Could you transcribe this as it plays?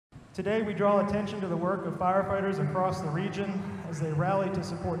Today we draw attention to the work of firefighters across the region as they rally to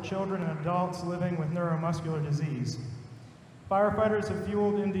support children and adults living with neuromuscular disease. Firefighters have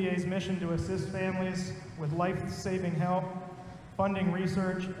fueled MDA's mission to assist families with life-saving help, funding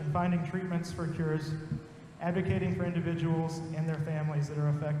research, and finding treatments for cures, advocating for individuals and their families that are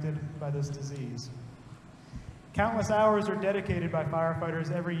affected by this disease. Countless hours are dedicated by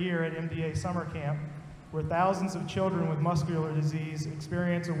firefighters every year at MDA Summer Camp, where thousands of children with muscular disease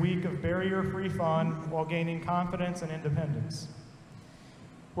experience a week of barrier-free fun while gaining confidence and independence.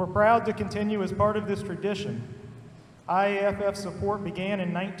 We're proud to continue as part of this tradition. IAFF support began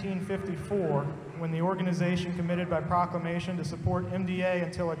in 1954 when the organization committed by proclamation to support MDA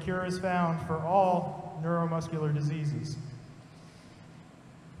until a cure is found for all neuromuscular diseases.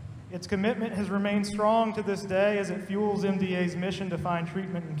 Its commitment has remained strong to this day as it fuels MDA's mission to find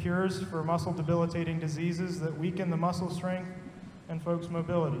treatment and cures for muscle-debilitating diseases that weaken the muscle strength and folks'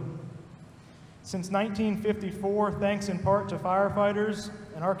 mobility. Since 1954, thanks in part to firefighters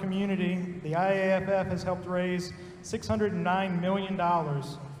and our community, the IAFF has helped raise $609 million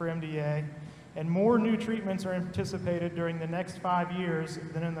for MDA, and more new treatments are anticipated during the next 5 years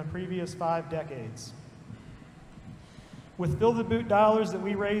than in the previous 5 decades. With Fill the Boot dollars that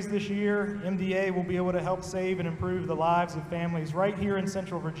we raised this year, MDA will be able to help save and improve the lives of families right here in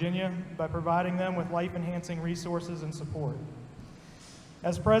Central Virginia by providing them with life-enhancing resources and support.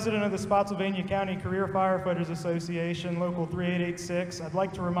 As president of the Spotsylvania County Career Firefighters Association, Local 3886, I'd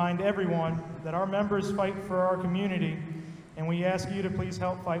like to remind everyone that our members fight for our community, and we ask you to please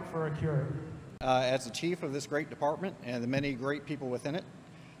help fight for a cure. As the chief of this great department and the many great people within it,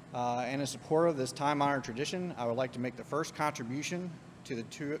 and in support of this time-honored tradition, I would like to make the first contribution to the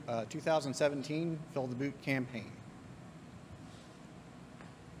 2017 Fill the Boot campaign.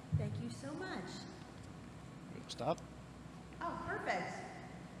 Thank you so much. Stop.